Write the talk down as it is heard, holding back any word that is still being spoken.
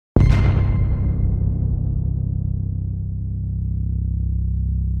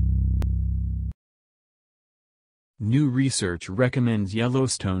New research recommends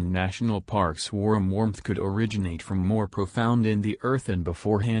Yellowstone National Park's warmth could originate from more profound in the earth than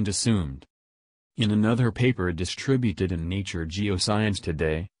beforehand assumed. In another paper distributed in Nature Geoscience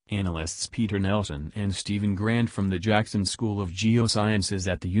Today, analysts Peter Nelson and Stephen Grant from the Jackson School of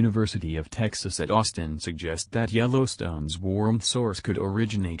Geosciences at the University of Texas at Austin suggest that Yellowstone's warmth source could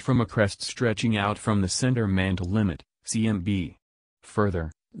originate from a crest stretching out from the center mantle limit, CMB.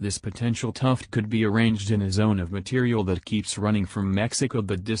 Further, this potential tuft could be arranged in a zone of material that keeps running from Mexico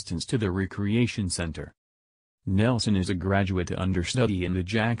the distance to the recreation center. Nelson is a graduate understudy in the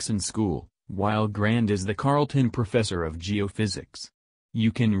Jackson School, while Grant is the Carleton Professor of Geophysics.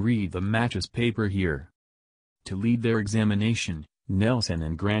 You can read the matches paper here. To lead their examination, Nelson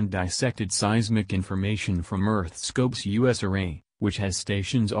and Grant dissected seismic information from EarthScope's U.S. array, which has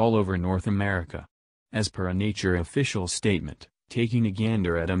stations all over North America. As per a Nature official statement, taking a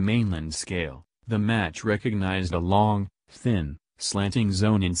gander at a mainland scale, the match recognized a long, thin, slanting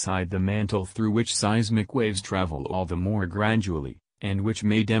zone inside the mantle through which seismic waves travel all the more gradually, and which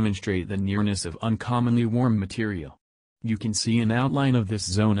may demonstrate the nearness of uncommonly warm material. You can see an outline of this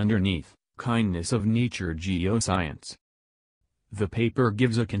zone underneath. Kindness of Nature Geoscience. The paper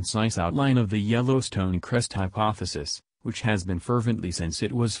gives a concise outline of the Yellowstone crest hypothesis, which has been fervently since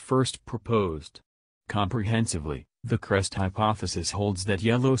it was first proposed. Comprehensively, the crest hypothesis holds that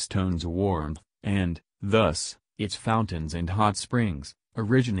Yellowstone's warmth, and, thus, its fountains and hot springs,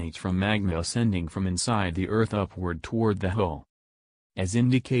 originates from magma ascending from inside the Earth upward toward the hull. As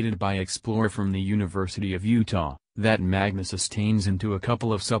indicated by explorer from the University of Utah, that magma sustains into a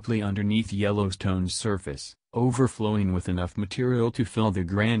couple of supply underneath Yellowstone's surface, overflowing with enough material to fill the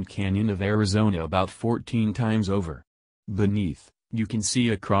Grand Canyon of Arizona about 14 times over. Beneath, you can see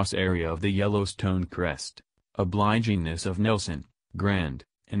a cross area of the Yellowstone crest. Obligingness of Nelson, Grant,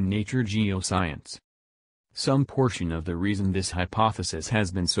 and Nature Geoscience. Some portion of the reason this hypothesis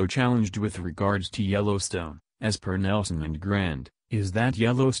has been so challenged with regards to Yellowstone, as per Nelson and Grant, is that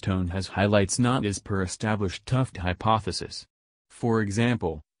Yellowstone has highlights not as per established tuft hypothesis. For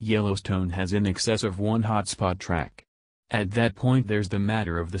example, Yellowstone has in excess of one hotspot track. At that point there's the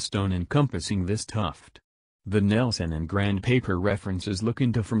matter of the stone encompassing this tuft. The Nelson and Grant paper references look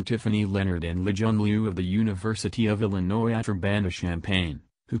into from Tiffany Leonard and Lijun Liu of the University of Illinois at Urbana-Champaign,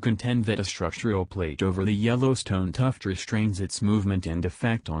 who contend that a structural plate over the Yellowstone tuft restrains its movement and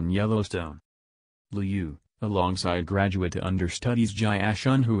effect on Yellowstone. Liu, alongside graduate understudies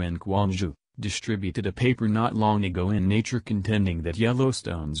Jia-Shunhu and Guangzhou, distributed a paper not long ago in Nature contending that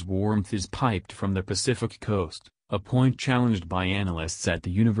Yellowstone's warmth is piped from the Pacific coast, a point challenged by analysts at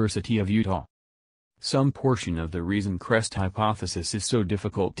the University of Utah. Some portion of the reason crest hypothesis is so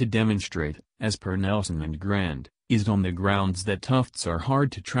difficult to demonstrate, as per Nelson and Grant, is on the grounds that tufts are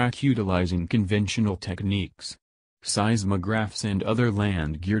hard to track utilizing conventional techniques. Seismographs and other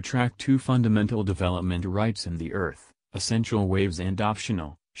land gear track two fundamental development rights in the Earth, essential waves and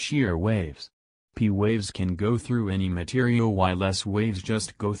optional, shear waves. P waves can go through any material while S waves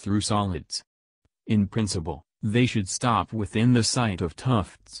just go through solids. In principle, they should stop within the site of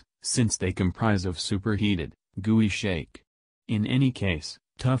tufts, since they comprise of superheated, gooey shake. In any case,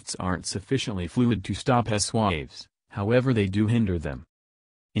 tufts aren't sufficiently fluid to stop S waves, however they do hinder them.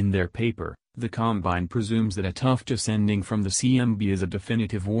 In their paper, the Combine presumes that a tuft ascending from the CMB is a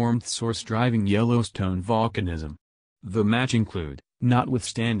definitive warmth source driving Yellowstone volcanism. The match include,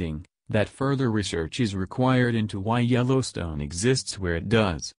 notwithstanding, that further research is required into why Yellowstone exists where it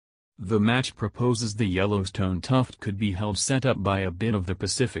does. The match proposes the Yellowstone tuft could be held set up by a bit of the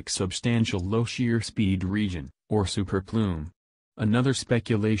Pacific substantial low shear speed region, or superplume. Another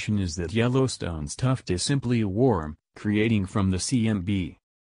speculation is that Yellowstone's tuft is simply a worm, creating from the CMB.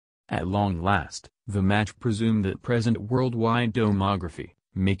 At long last, the match presume that present worldwide tomography,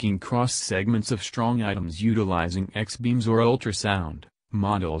 making cross-segments of strong items utilizing X-beams or ultrasound,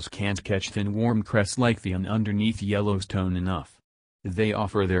 models can't catch thin warm crests like the one underneath Yellowstone enough. They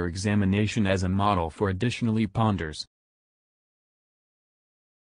offer their examination as a model for additionally ponders,